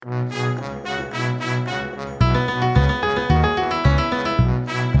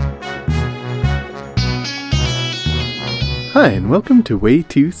Hi, and welcome to Way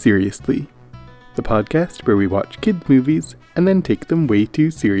Too Seriously, the podcast where we watch kids' movies and then take them way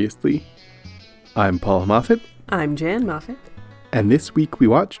too seriously. I'm Paul Moffat. I'm Jan Moffat. And this week we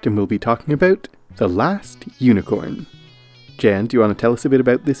watched and we'll be talking about The Last Unicorn. Jan, do you want to tell us a bit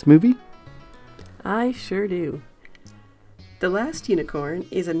about this movie? I sure do. The Last Unicorn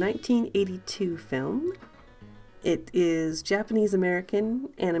is a 1982 film. It is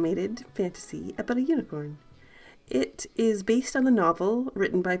Japanese-American animated fantasy about a unicorn. It is based on the novel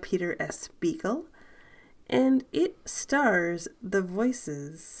written by Peter S. Beagle, and it stars the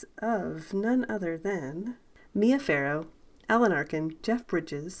voices of none other than Mia Farrow, Alan Arkin, Jeff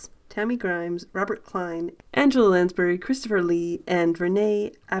Bridges, Tammy Grimes, Robert Klein, Angela Lansbury, Christopher Lee, and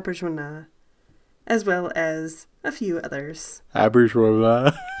Renee Auberjonois, as well as a few others.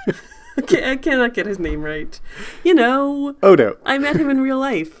 Auberjonois. Okay, I cannot get his name right. You know, Odo. I met him in real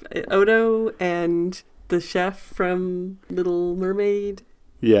life. Odo and the chef from Little Mermaid.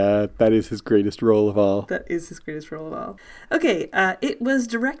 Yeah, that is his greatest role of all. That is his greatest role of all. Okay, it was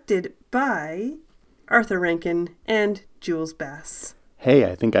directed by Arthur Rankin and Jules Bass.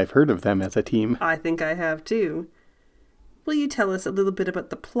 Hey, I think I've heard of them as a team. I think I have too. Will you tell us a little bit about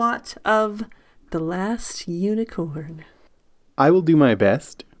the plot of The Last Unicorn? I will do my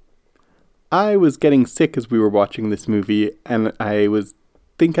best. I was getting sick as we were watching this movie, and I was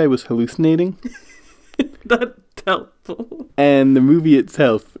hallucinating. That's helpful. And the movie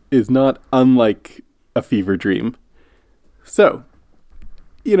itself is not unlike a fever dream. So,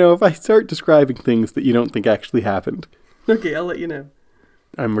 if I start describing things that you don't think actually happened. Okay, I'll let you know.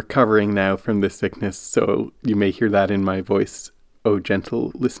 I'm recovering now from this sickness, so you may hear that in my voice, oh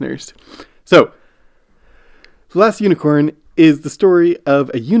gentle listeners. So, The Last Unicorn is the story of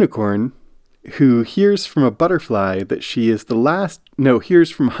a unicorn who hears from a butterfly that hears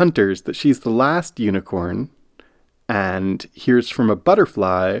from hunters that she's the last unicorn, and hears from a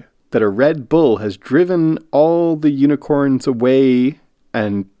butterfly that a red bull has driven all the unicorns away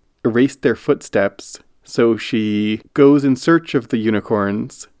and erased their footsteps. So she goes in search of the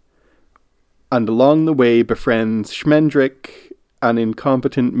unicorns, and along the way befriends Schmendrick, an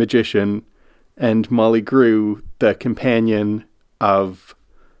incompetent magician, and Molly Grew, the companion of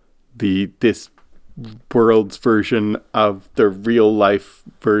this world's version of the real life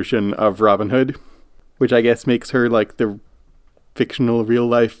version of Robin Hood, which I guess makes her like the fictional real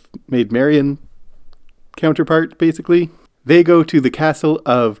life Maid Marian counterpart, basically. They go to the castle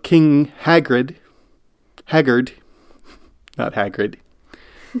of King Haggard, not Hagrid,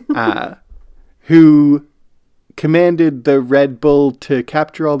 who commanded the Red Bull to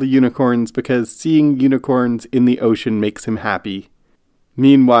capture all the unicorns because seeing unicorns in the ocean makes him happy.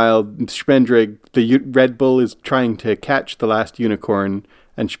 Meanwhile, Schmendrick, the Red Bull, is trying to catch the last unicorn,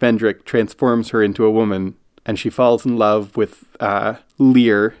 and Schmendrick transforms her into a woman, and she falls in love with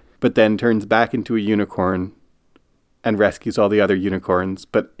Lear, but then turns back into a unicorn and rescues all the other unicorns,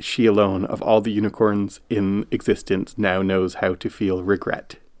 but she alone, of all the unicorns in existence, now knows how to feel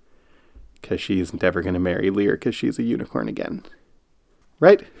regret, because she isn't ever going to marry Lear because she's a unicorn again.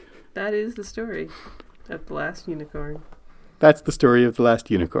 Right? That is the story of The Last Unicorn. That's the story of The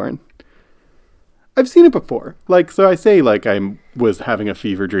Last Unicorn. I've seen it before. So I say I was having a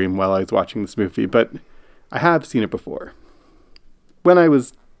fever dream while I was watching this movie, but I have seen it before. When I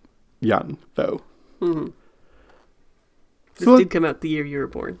was young, though. Mm-hmm. This did come out the year you were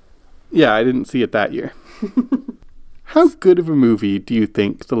born. Yeah, I didn't see it that year. How good of a movie do you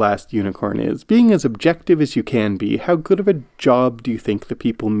think The Last Unicorn is? Being as objective as you can be, how good of a job do you think the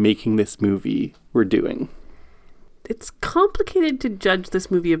people making this movie were doing? It's complicated to judge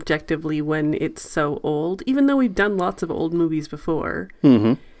this movie objectively when it's so old, even though we've done lots of old movies before.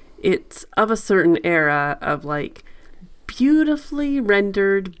 Mm-hmm. It's of a certain era of beautifully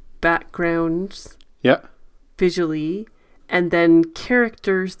rendered backgrounds. Yeah. Visually, and then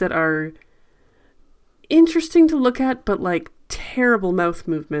characters that are interesting to look at, but terrible mouth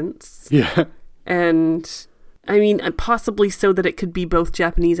movements. Yeah. And I mean, possibly so that it could be both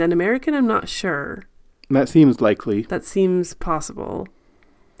Japanese and American, I'm not sure. That seems likely. That seems possible.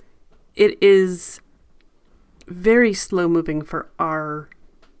 It is very slow moving for our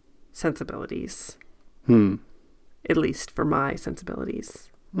sensibilities. At least for my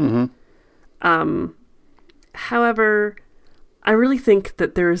sensibilities. Mm-hmm. However, I really think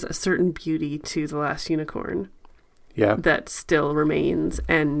that there's a certain beauty to The Last Unicorn. Yeah. That still remains,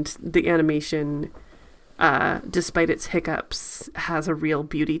 and the animation, despite its hiccups, has a real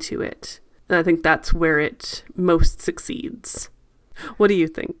beauty to it. And I think that's where it most succeeds. What do you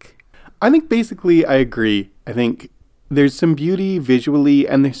think? I think basically I agree. I think there's some beauty visually,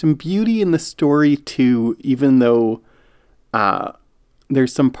 and there's some beauty in the story too, even though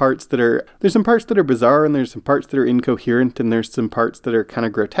There's some parts that are bizarre, and there's some parts that are incoherent, and there's some parts that are kind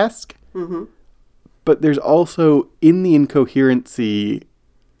of grotesque. Mm-hmm. But there's also, in the incoherency,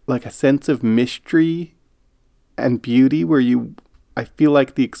 like a sense of mystery and beauty where I feel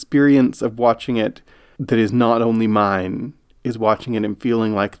like the experience of watching it that is not only mine is watching it and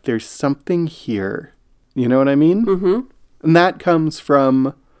feeling like there's something here. You know what I mean? Mm-hmm. And that comes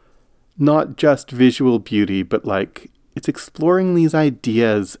from not just visual beauty, but like it's exploring these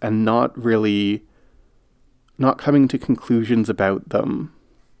ideas and not coming to conclusions about them.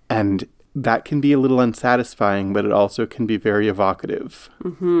 And that can be a little unsatisfying, but it also can be very evocative.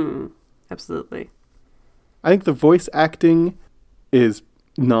 Mm-hmm. Absolutely. I think the voice acting is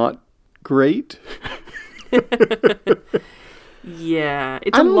not great. Yeah.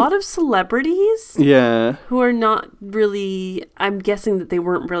 It's a lot of celebrities. Yeah. Who are not really... I'm guessing that they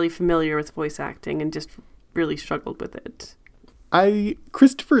weren't really familiar with voice acting and just really struggled with it.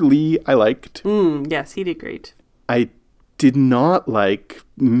 Christopher Lee, I liked. Yes, he did great. I did not like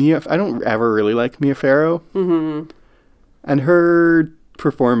Mia. I don't ever really like Mia Farrow. Mm-hmm. And her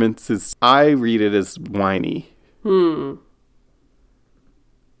performance is, I read it as whiny.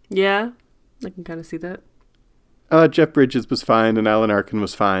 Yeah, I can kind of see that. Jeff Bridges was fine and Alan Arkin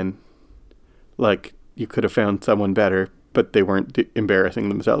was fine. Like, you could have found someone better, but they weren't embarrassing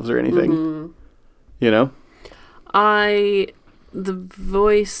themselves or anything. Mm-hmm. You know? The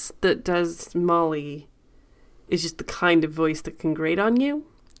voice that does Molly is just the kind of voice that can grate on you.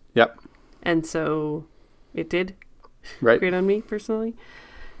 Yep. And so it did grate on me personally.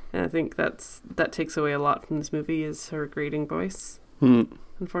 And I think that takes away a lot from this movie is her grating voice,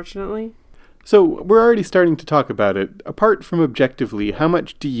 unfortunately. So we're already starting to talk about it. Apart from objectively, how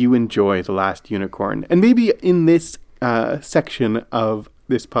much do you enjoy The Last Unicorn? And maybe in this section of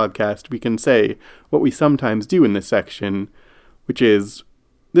this podcast, we can say what we sometimes do in this section, which is,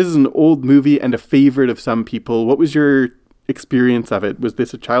 this is an old movie and a favorite of some people. What was your experience of it? Was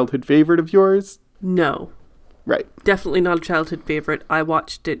this a childhood favorite of yours? No. Right. Definitely not a childhood favorite. I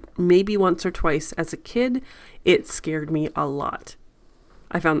watched it maybe once or twice as a kid. It scared me a lot.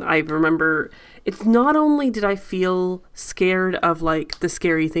 I remember, it's not only did I feel scared of like the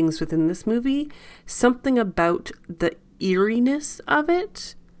scary things within this movie, something about the eeriness of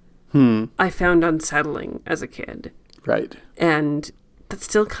it I found unsettling as a kid. Right. And that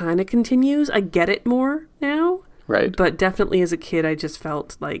still kind of continues. I get it more now. Right. But definitely as a kid, I just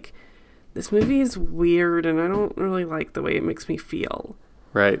felt like this movie is weird and I don't really like the way it makes me feel.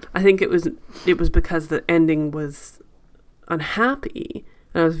 Right. I think it was because the ending was unhappy.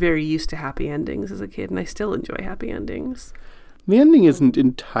 And I was very used to happy endings as a kid, and I still enjoy happy endings. The ending isn't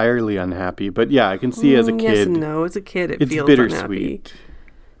entirely unhappy, but yeah, I can see as a kid. Yes and no. As a kid, it feels bittersweet. Unhappy.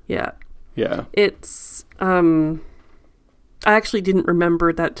 Yeah. Yeah. It's, I actually didn't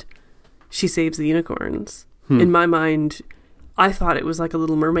remember that she saves the unicorns. In my mind, I thought it was like a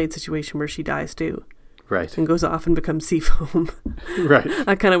Little Mermaid situation where she dies too. Right. And goes off and becomes sea foam. Right.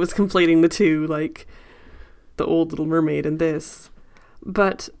 I kind of was conflating the two, like the old Little Mermaid and this.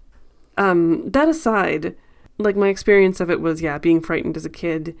 But that aside, like my experience of it was, being frightened as a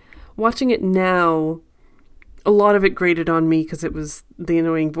kid. Watching it now, a lot of it grated on me because it was the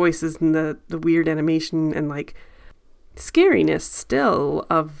annoying voices and the weird animation and like scariness still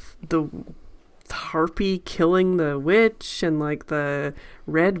of the harpy killing the witch and like the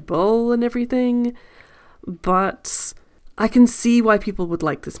Red Bull and everything. But I can see why people would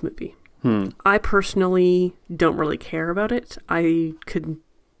like this movie. I personally don't really care about it. I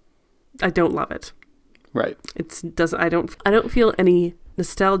don't love it. Right. I don't feel any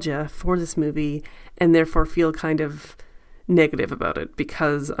nostalgia for this movie and therefore feel kind of negative about it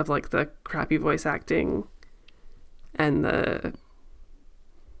because of like the crappy voice acting and the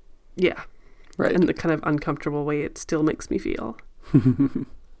right. and the kind of uncomfortable way it still makes me feel.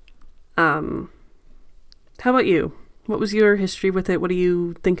 How about you? What was your history with it? What do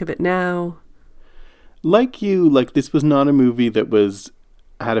you think of it now? Like you, this was not a movie that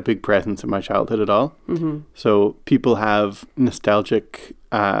had a big presence in my childhood at all. Mm-hmm. So people have nostalgic,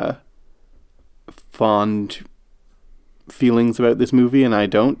 fond feelings about this movie, and I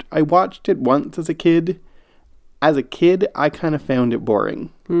don't. I watched it once as a kid. As a kid, I kind of found it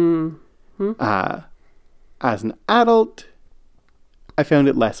boring. Mm-hmm. As an adult, I found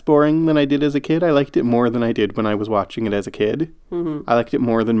it less boring than I did as a kid. I liked it more than I did when I was watching it as a kid. Mm-hmm. I liked it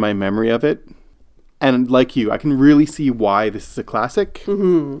more than my memory of it. And like you, I can really see why this is a classic.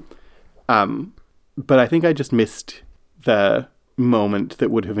 Mm-hmm. But I think I just missed the moment that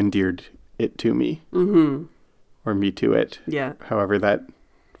would have endeared it to me. Mm-hmm. Or me to it. Yeah. However that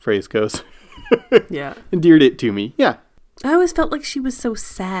phrase goes. Yeah. Endeared it to me. Yeah. I always felt like she was so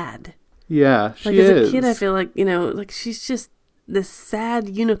sad. Yeah, she Like, is. as a kid, I feel like, like she's just this sad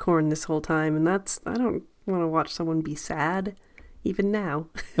unicorn this whole time. And I don't want to watch someone be sad, even now.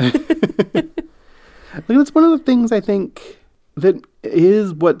 That's one of the things I think that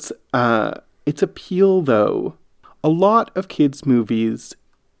is what's its appeal, though. A lot of kids' movies,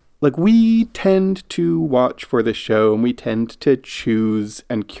 like, we tend to watch for the show, and we tend to choose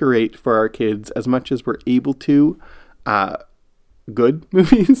and curate for our kids as much as we're able to good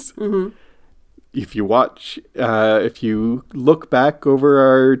movies. Mm-hmm. If you look back over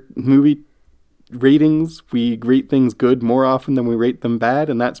our movie ratings, we rate things good more often than we rate them bad,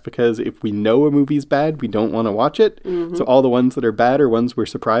 and that's because if we know a movie's bad, we don't want to watch it. Mm-hmm. So all the ones that are bad are ones we're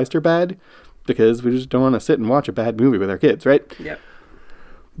surprised are bad, because we just don't want to sit and watch a bad movie with our kids, right? Yep.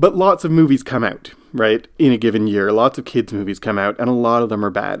 But lots of movies come out, right, in a given year. Lots of kids' movies come out, and a lot of them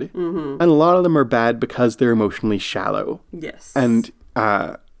are bad. Mm-hmm. And a lot of them are bad because they're emotionally shallow. Yes. And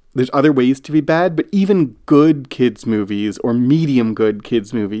there's other ways to be bad, but even good kids' movies or medium good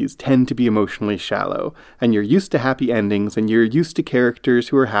kids' movies tend to be emotionally shallow. And you're used to happy endings, and you're used to characters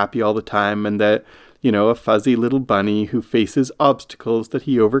who are happy all the time, and that, a fuzzy little bunny who faces obstacles that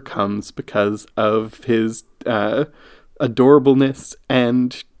he overcomes because of his adorableness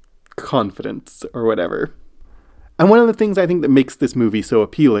and confidence or whatever. And one of the things I think that makes this movie so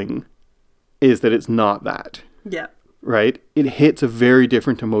appealing is that it's not that. Yeah. Right? It hits a very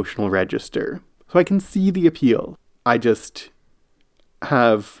different emotional register. So I can see the appeal. I just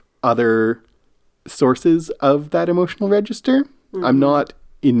have other sources of that emotional register. Mm-hmm. I'm not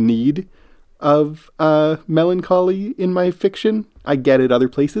in need of melancholy in my fiction. I get it other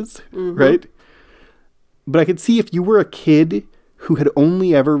places, mm-hmm. right? But I could see if you were a kid who had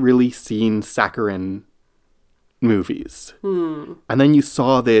only ever really seen saccharine movies, and then you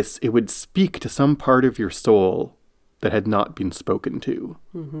saw this, it would speak to some part of your soul that had not been spoken to.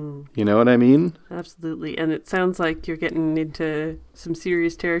 Mm-hmm. You know what I mean? Absolutely. And it sounds like you're getting into some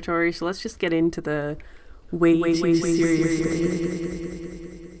serious territory, so let's just get into the way too serious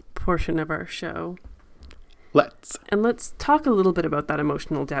portion of our show. Let's talk a little bit about that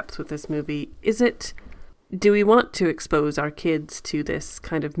emotional depth with this movie. Do we want to expose our kids to this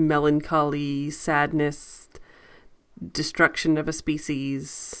kind of melancholy, sadness, destruction of a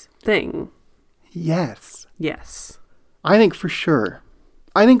species thing? Yes. Yes. I think for sure.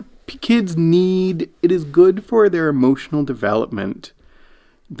 I think kids it is good for their emotional development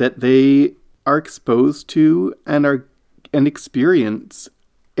that they are exposed to and experience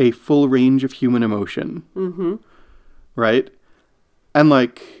a full range of human emotion. Mm-hmm. Right?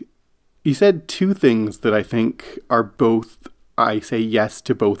 And you said two things that I think are both, I say yes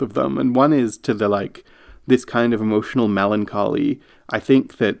to both of them. And one is to this kind of emotional melancholy. I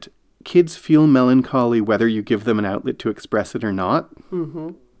think that kids feel melancholy whether you give them an outlet to express it or not,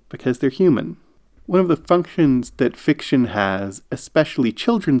 mm-hmm. because they're human. One of the functions that fiction has, especially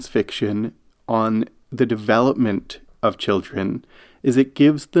children's fiction, on the development of children is it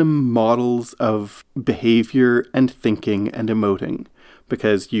gives them models of behavior and thinking and emoting,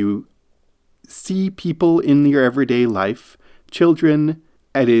 because you see people in your everyday life. Children,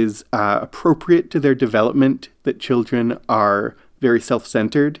 it is appropriate to their development that children are very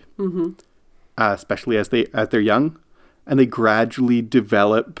self-centered, mm-hmm. Especially as they're young, and they gradually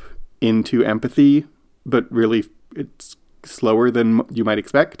develop into empathy, but really it's slower than you might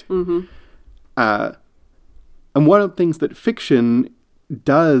expect. Mm-hmm. And one of the things that fiction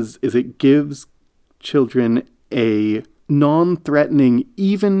does is it gives children a non-threatening,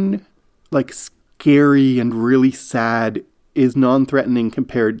 even scary and really sad is non-threatening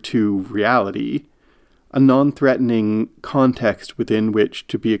compared to reality, a non-threatening context within which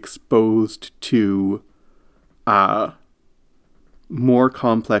to be exposed to more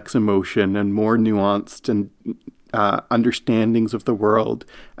complex emotion and more nuanced and understandings of the world.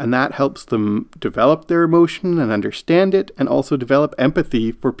 And that helps them develop their emotion and understand it, and also develop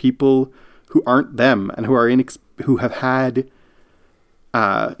empathy for people who aren't them and who have had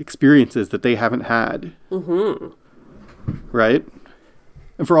experiences that they haven't had. Mm-hmm. Right?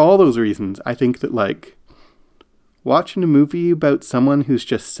 And for all those reasons, I think that watching a movie about someone who's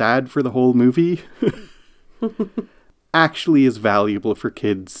just sad for the whole movie actually is valuable for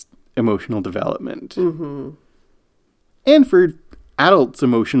kids' emotional development. Mm-hmm. And for adults'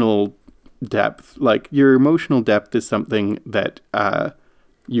 emotional depth. Your emotional depth is something that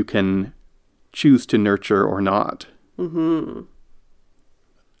you can choose to nurture or not. Mm-hmm.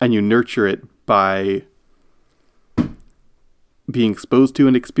 And you nurture it by being exposed to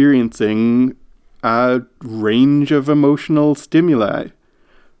and experiencing a range of emotional stimuli,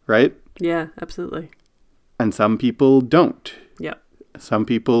 right? Yeah, absolutely. And some people don't. Yep. Some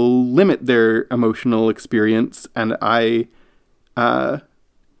people limit their emotional experience, and I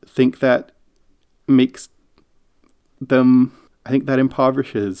think that makes them, I think that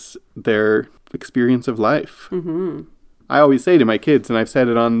impoverishes their experience of life. Mm-hmm. I always say to my kids, and I've said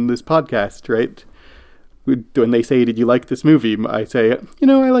it on this podcast, right? When they say, did you like this movie? I say, I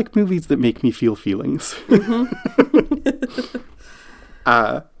like movies that make me feel feelings. Mm-hmm.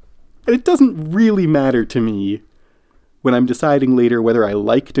 And it doesn't really matter to me when I'm deciding later whether I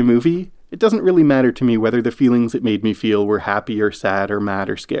liked a movie. It doesn't really matter to me whether the feelings it made me feel were happy or sad or mad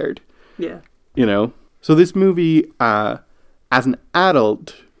or scared. Yeah. So this movie, as an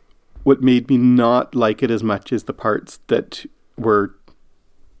adult, what made me not like it as much is the parts that were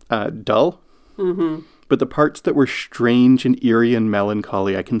dull. Mm-hmm. But the parts that were strange and eerie and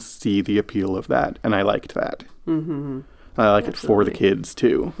melancholy, I can see the appeal of that. And I liked that. Mm-hmm. I like it for the kids,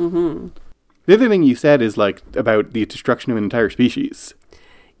 too. Mm-hmm. The other thing you said is about the destruction of an entire species.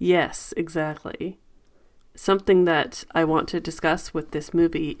 Yes, exactly. Something that I want to discuss with this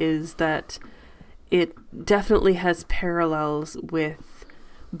movie is that it definitely has parallels with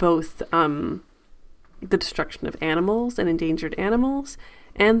both the destruction of animals and endangered animals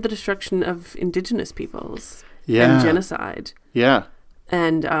and the destruction of indigenous peoples and genocide. Yeah.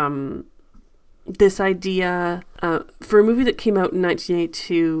 And this idea, for a movie that came out in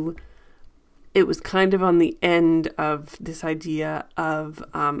 1982, it was kind of on the end of this idea of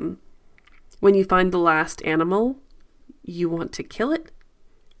when you find the last animal, you want to kill it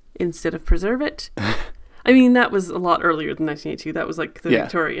instead of preserve it. I mean, that was a lot earlier than 1982. That was the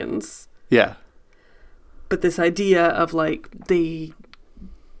Victorians. Yeah. But this idea of they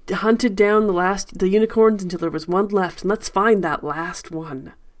hunted down the unicorns until there was one left, and let's find that last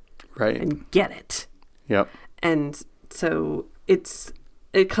one. Right. And get it. Yep. And so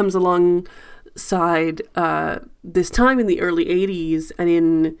it comes alongside this time in the early 80s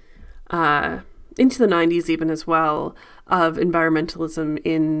and into the 90s even as well, of environmentalism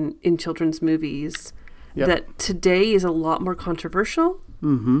in children's movies. Yep. That today is a lot more controversial,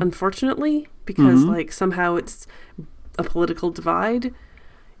 unfortunately, because somehow it's a political divide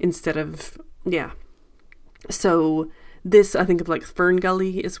instead of, So this, I think of Fern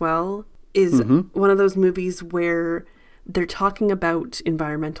Gully as well, is one of those movies where they're talking about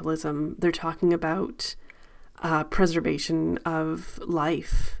environmentalism. They're talking about preservation of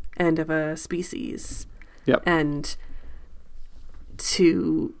life and of a species. Yep. And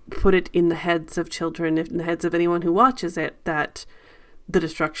to put it in the heads of children, in the heads of anyone who watches it, that the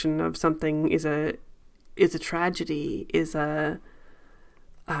destruction of something is a tragedy, is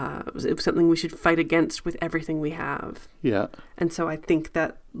something we should fight against with everything we have. Yeah. And so I think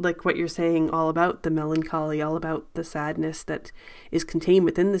that, what you're saying, all about the melancholy, all about the sadness that is contained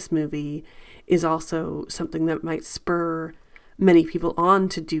within this movie, is also something that might spur many people on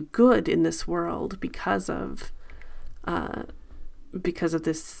to do good in this world because of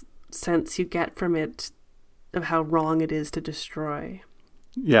this sense you get from it of how wrong it is to destroy.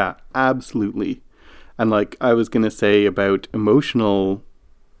 Yeah, absolutely. And I was going to say about emotional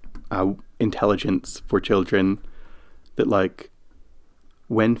intelligence for children, that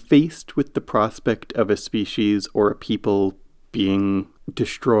when faced with the prospect of a species or a people being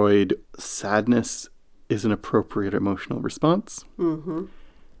destroyed, sadness is an appropriate emotional response. Mm-hmm.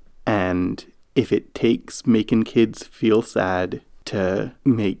 And if it takes making kids feel sad to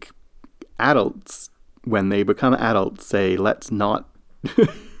make adults, when they become adults, say, let's not,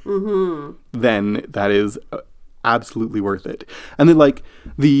 then that is absolutely worth it. And then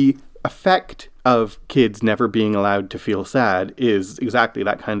the effect of kids never being allowed to feel sad is exactly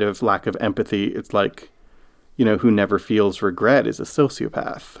that kind of lack of empathy. It's who never feels regret is a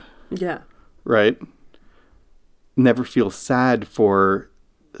sociopath. Yeah. Right? Never feel sad for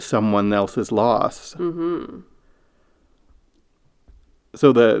someone else's loss. Mm-hmm.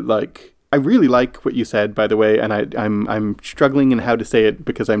 So I really like what you said, by the way, and I'm struggling in how to say it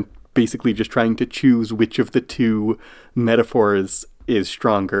because I'm basically just trying to choose which of the two metaphors is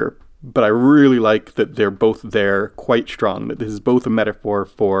stronger. But I really like that they're both there, quite strong, that this is both a metaphor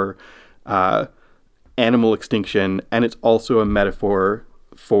for animal extinction, and it's also a metaphor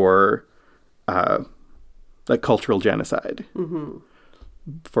for cultural genocide. Mm-hmm.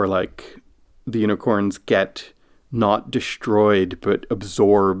 For the unicorns get not destroyed, but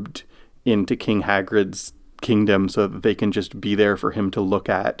absorbed into King Hagrid's kingdom so that they can just be there for him to look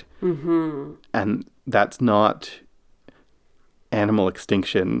at. Mm-hmm. And that's not animal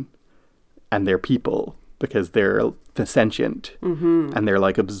extinction, and they're people, because they're sentient, and they're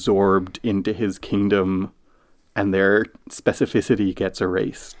absorbed into his kingdom and their specificity gets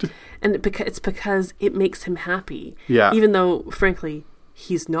erased. And it's because it makes him happy. Yeah. Even though, frankly,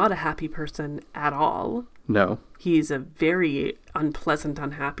 he's not a happy person at all. No. He's a very unpleasant,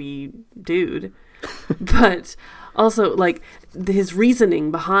 unhappy dude. But also, like, his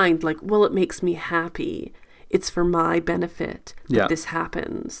reasoning behind, like, well, it makes me happy. It's for my benefit that this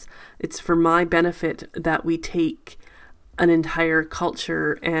happens. It's for my benefit that we take an entire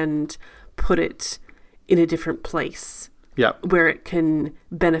culture and put it in a different place. Yeah. Where it can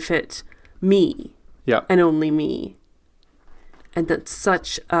benefit me. Yeah. And only me. And that's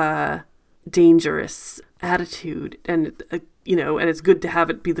such a dangerous attitude. And, and it's good to have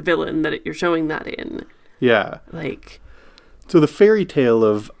it be the villain that you're showing that in. Yeah. Like. So the fairy tale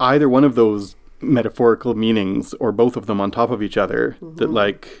of either one of those metaphorical meanings, or both of them on top of each other, that,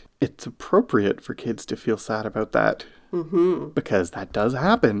 like, it's appropriate for kids to feel sad about that. Because that does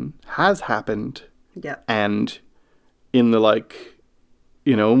happen. Has happened. Yeah. And in the, like,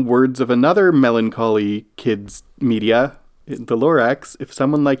 words of another melancholy kids media, the Lorax, if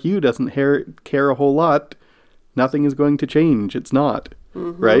someone like you doesn't care a whole lot, nothing is going to change. It's not.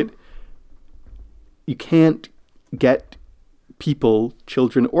 Right? You can't get people,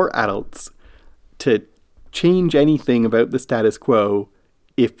 children or adults, to change anything about the status quo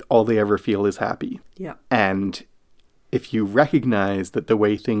if all they ever feel is happy. Yeah. And if you recognize that the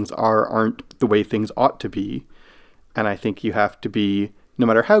way things aren't the way things ought to be, and I think you have to be, no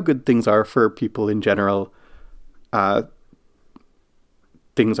matter how good things are for people in general,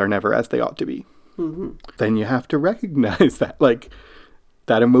 things are never as they ought to be. Then you have to recognize that, like,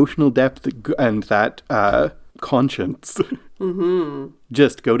 that emotional depth and that conscience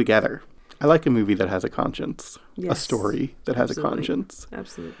just go together. I like a movie that has a conscience. Yes. A story that has a conscience.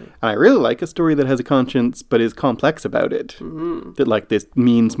 Absolutely. And I really like a story that has a conscience but is complex about it. That, like, this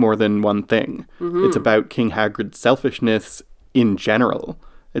means more than one thing. It's about King Hagrid's selfishness in general.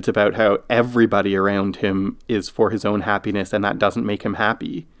 It's about how everybody around him is for his own happiness, and that doesn't make him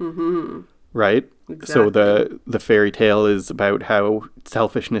happy. Right? Exactly. So the fairy tale is about how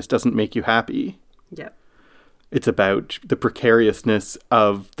selfishness doesn't make you happy. Yep. It's about the precariousness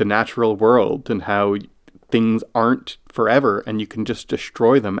of the natural world and how things aren't forever and you can just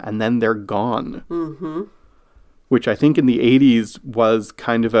destroy them and then they're gone. Which I think in the 80s was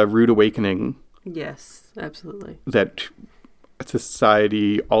kind of a rude awakening. Yes, absolutely. That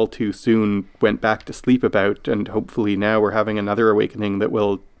society all too soon went back to sleep about, and hopefully now we're having another awakening that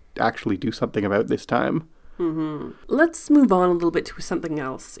will actually do something about this time. Let's move on a little bit to something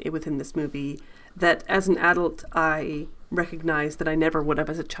else within this movie that as an adult I recognize that I never would have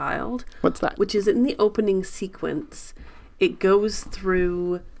as a child. What's that? Which is in the opening sequence. It goes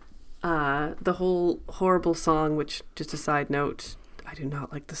through the whole horrible song, which, just a side note, I do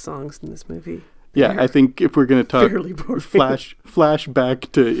not like the songs in this movie. Yeah, I think if we're going to talk flashback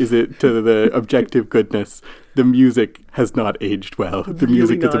to the objective goodness, the music has not aged well. The really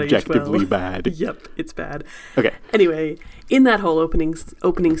music is objectively bad. Yep, it's bad. Okay. Anyway, in that whole opening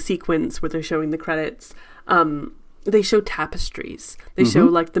sequence where they're showing the credits, they show tapestries. They show,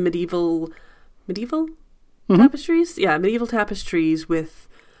 like, the medieval tapestries? Yeah, medieval tapestries with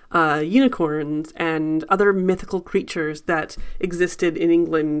unicorns and other mythical creatures that existed in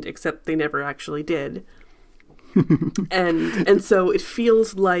England, except they never actually did. and so it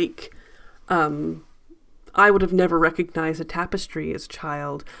feels like I would have never recognized a tapestry as a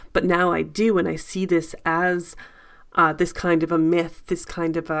child, but now I do, and I see this as this kind of a myth, this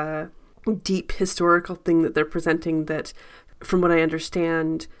kind of a deep historical thing that they're presenting that, from what I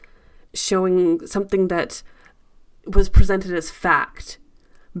understand, showing something that was presented as fact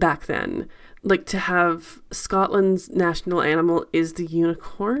back then. Like, to have Scotland's national animal is the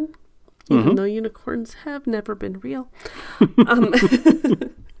unicorn, even though unicorns have never been real.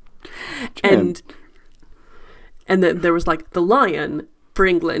 And then there was, like, the lion for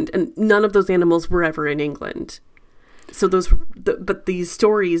England, and none of those animals were ever in England. So but these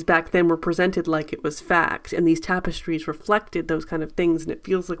stories back then were presented like it was fact, and these tapestries reflected those kind of things, and it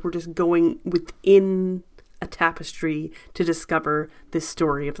feels like we're just going within a tapestry to discover this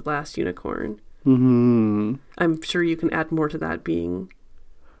story of the last unicorn. I'm sure you can add more to that being.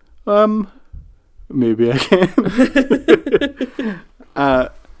 Maybe I can.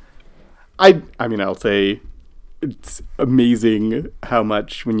 I mean, I'll say it's amazing how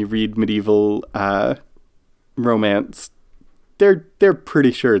much when you read medieval romance, they're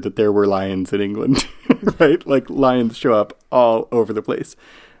pretty sure that there were lions in England, right? Like, lions show up all over the place.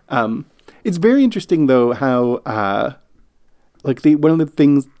 It's very interesting, though, how one of the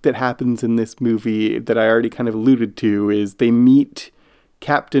things that happens in this movie that I already kind of alluded to is they meet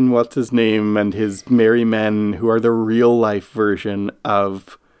Captain What's-His-Name and his merry men, who are the real-life version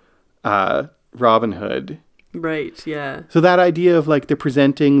of Robin Hood. Right, yeah. So that idea of, like, they're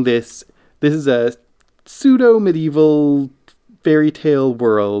presenting this is a pseudo-medieval fairy tale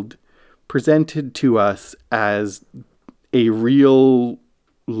world presented to us as a real-life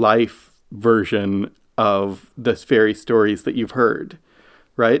version of the fairy stories that you've heard,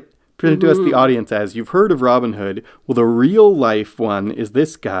 right? Presented to us, the audience, as you've heard of Robin Hood. Well, the real-life one is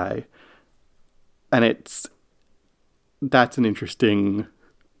this guy. And that's an interesting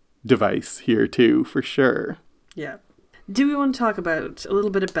device here, too, for sure. Yeah. Do we want to talk a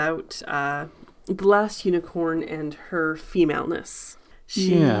little bit about The Last Unicorn and her femaleness?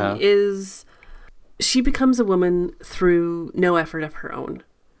 She becomes a woman through no effort of her own.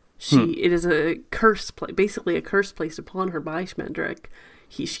 It is a curse, basically a curse placed upon her by Schmendrick.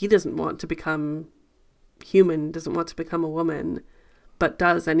 She doesn't want to become human, doesn't want to become a woman, but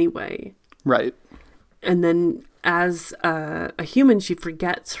does anyway. Right. And then as a human, she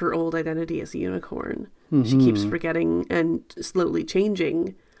forgets her old identity as a unicorn. Mm-hmm. She keeps forgetting and slowly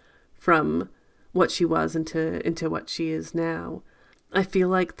changing from what she was into what she is now. I feel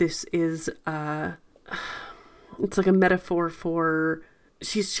like this is it's like a metaphor for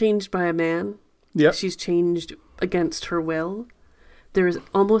she's changed by a man. Yep. She's changed against her will. There is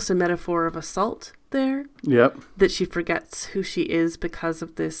almost a metaphor of assault there. Yep. That she forgets who she is because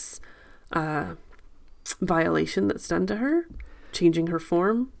of this violation that's done to her, changing her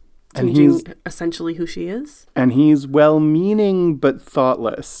form, changing essentially who she is. And he's well-meaning but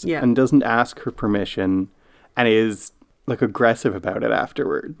thoughtless, and doesn't ask her permission, and is like aggressive about it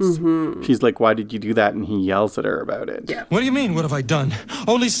afterwards. Mm-hmm. She's like, "Why did you do that?" And he yells at her about it. Yeah. What do you mean, what have I done?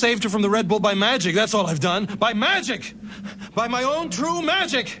 Only saved her from the Red Bull by magic. That's all I've done. By magic! By my own true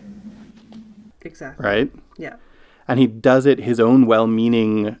magic! Exactly. Right? Yeah. And he does it, his own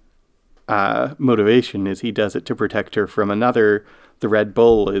well-meaning motivation is he does it to protect her from another. The Red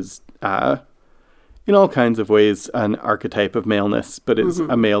Bull is, in all kinds of ways, an archetype of maleness, but is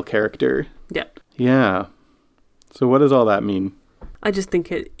a male character. Yeah. Yeah. So what does all that mean? I just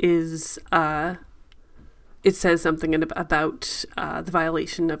think it is, it says something about the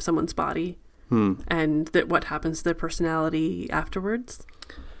violation of someone's body and that what happens to their personality afterwards,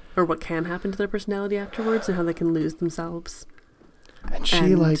 or what can happen to their personality afterwards, and how they can lose themselves.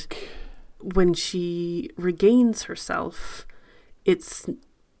 And when she regains herself, it's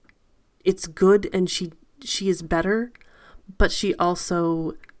good, and she is better, but she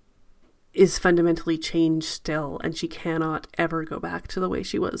also is fundamentally changed still, and she cannot ever go back to the way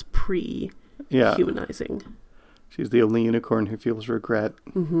she was pre-humanizing. She's the only unicorn who feels regret.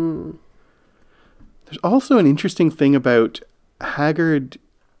 Mm-hmm. There's also an interesting thing about Haggard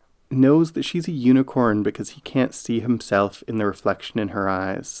knows that she's a unicorn because he can't see himself in the reflection in her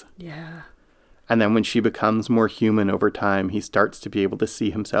eyes. Yeah. And then when she becomes more human over time, he starts to be able to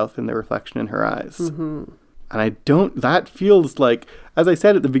see himself in the reflection in her eyes. Mm-hmm. And that feels like, as I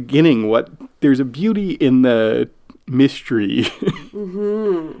said at the beginning, there's a beauty in the mystery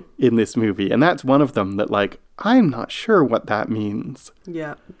in this movie. And that's one of them that, like, I'm not sure what that means.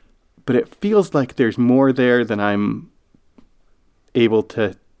 Yeah. But it feels like there's more there than I'm able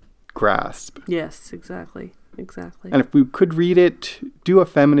to grasp. Yes, exactly. Exactly. And if we could read it, do a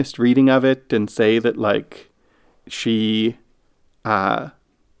feminist reading of it and say that, like, she,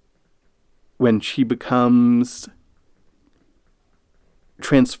 when she becomes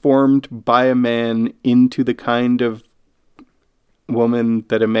transformed by a man into the kind of woman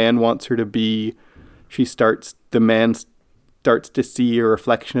that a man wants her to be, the man starts to see a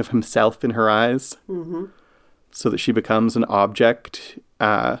reflection of himself in her eyes, so that she becomes an object,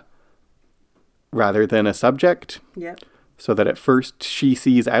 rather than a subject. Yeah. So that at first she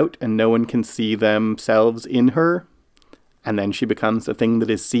sees out and no one can see themselves in her. And then she becomes the thing that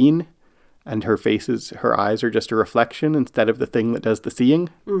is seen. And her eyes are just a reflection instead of the thing that does the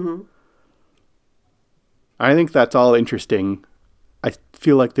seeing. Mm-hmm. I think that's all interesting. I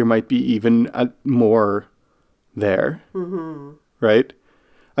feel like there might be even more there. Mm-hmm. Right?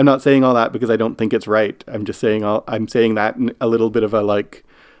 I'm not saying all that because I don't think it's right. I'm just saying I'm saying that in a little bit of a, like,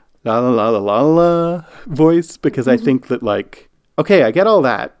 la la la la la la voice, because I think that, like, okay, I get all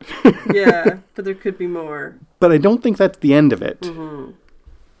that. Yeah, but there could be more. But I don't think that's the end of it. Mm-hmm.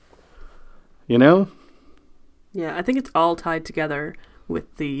 You know? Yeah, I think it's all tied together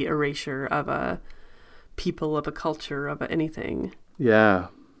with the erasure of a people, of a culture, of anything. Yeah.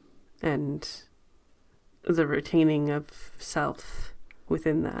 And the retaining of self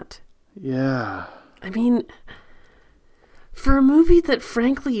within that. Yeah. I mean, for a movie that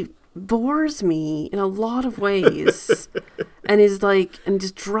frankly bores me in a lot of ways and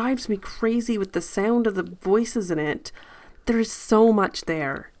just drives me crazy with the sound of the voices in it. There's so much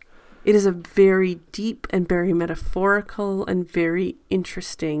there. It is a very deep and very metaphorical and very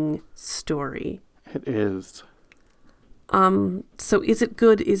interesting story. It is. So is it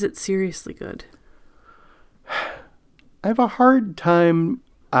good? Is it seriously good? I have a hard time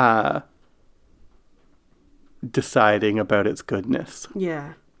deciding about its goodness.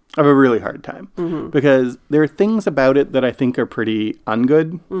 Yeah. I have a really hard time. Because there are things about it that I think are pretty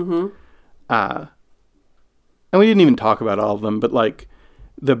ungood. And we didn't even talk about all of them, but like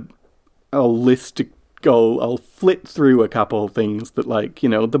I'll flit through a couple of things that, like, you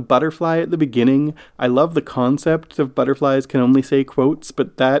know, the butterfly at the beginning. I love the concept of butterflies can only say quotes,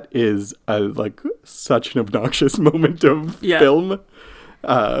 but that is such an obnoxious moment of film.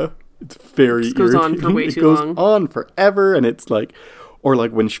 It's very it goes on for way too long. It goes on forever, and it's like, or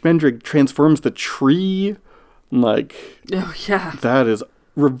like when Schmendrick transforms the tree, like, oh yeah, that is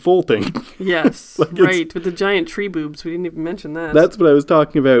revolting. Yes, right, with the giant tree boobs. We didn't even mention that. That's what I was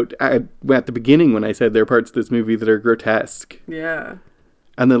talking about at the beginning when I said there are parts of this movie that are grotesque. Yeah.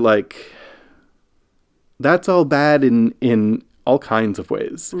 And then, like, that's all bad in all kinds of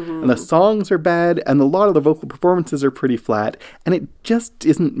ways. And the songs are bad, and a lot of the vocal performances are pretty flat, and it just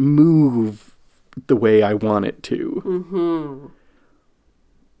doesn't move the way I want it to.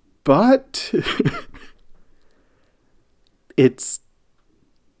 But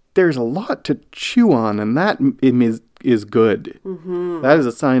there's a lot to chew on, and that is good. That is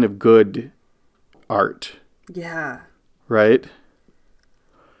a sign of good art. Yeah. Right?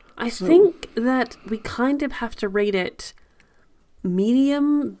 I think that we kind of have to rate it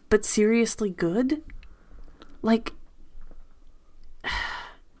medium, but seriously good. Like,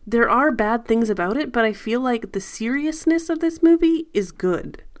 there are bad things about it, but I feel like the seriousness of this movie is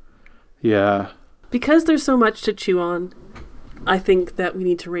good. Yeah. Because there's so much to chew on, I think that we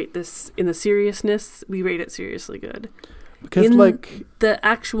need to rate this in the seriousness. We rate it seriously good. Because, in like, the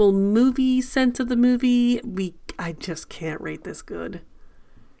actual movie sense of the movie, I just can't rate this good.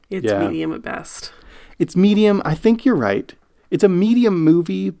 It's medium at best. It's medium. I think you're right. It's a medium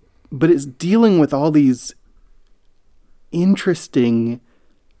movie, but it's dealing with all these interesting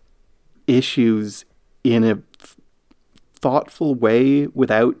issues in a thoughtful way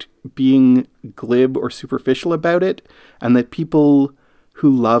without being glib or superficial about it. And that people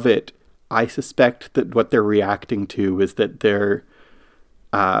who love it, I suspect that what they're reacting to is that they're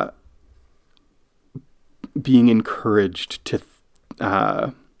being encouraged to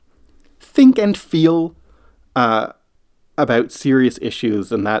think and feel about serious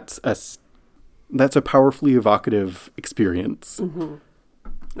issues, and that's a powerfully evocative experience.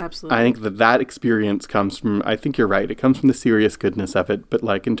 Absolutely. I think that experience comes from, I think you're right, it comes from the serious goodness of it, but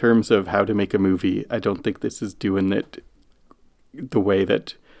like in terms of how to make a movie, I don't think this is doing it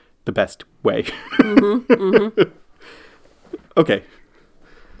the best way. Okay.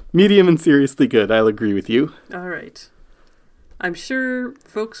 Medium and seriously good, I'll agree with you. All right. I'm sure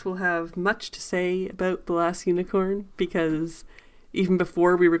folks will have much to say about The Last Unicorn, because even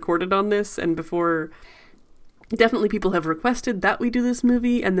before we recorded on this and before, definitely people have requested that we do this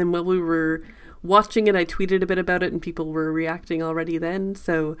movie, and then while we were watching it, I tweeted a bit about it and people were reacting already then,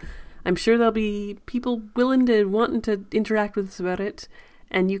 so I'm sure there'll be people wanting to interact with us about it,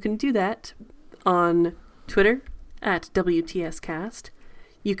 and you can do that on Twitter at WTScast.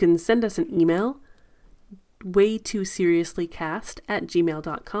 You can send us an email,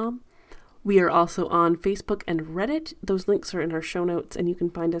 waytooseriouslycast@gmail.com. We are also on Facebook and Reddit. Those links are in our show notes, and you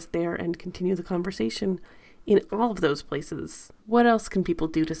can find us there and continue the conversation in all of those places. What else can people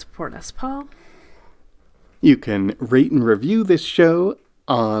do to support us, Paul? You can rate and review this show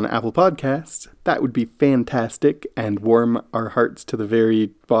on Apple Podcasts. That would be fantastic and warm our hearts to the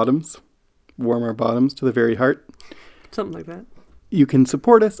very bottoms. Warm our bottoms to the very heart. Something like that. You can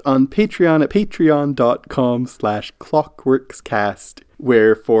support us on Patreon at patreon.com/clockworkscast,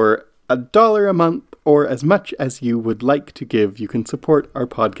 where for $1 a month or as much as you would like to give, you can support our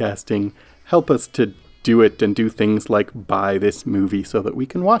podcasting, help us to do it and do things like buy this movie so that we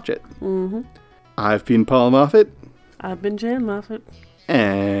can watch it. I've been Paul Moffat. I've been Jan Moffat.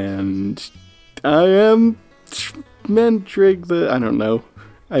 And I am Schmendrick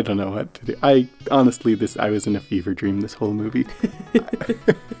I don't know what to do. I was in a fever dream this whole movie. This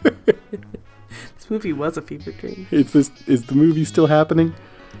movie was a fever dream. Is the movie still happening?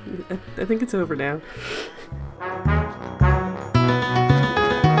 I think it's over now.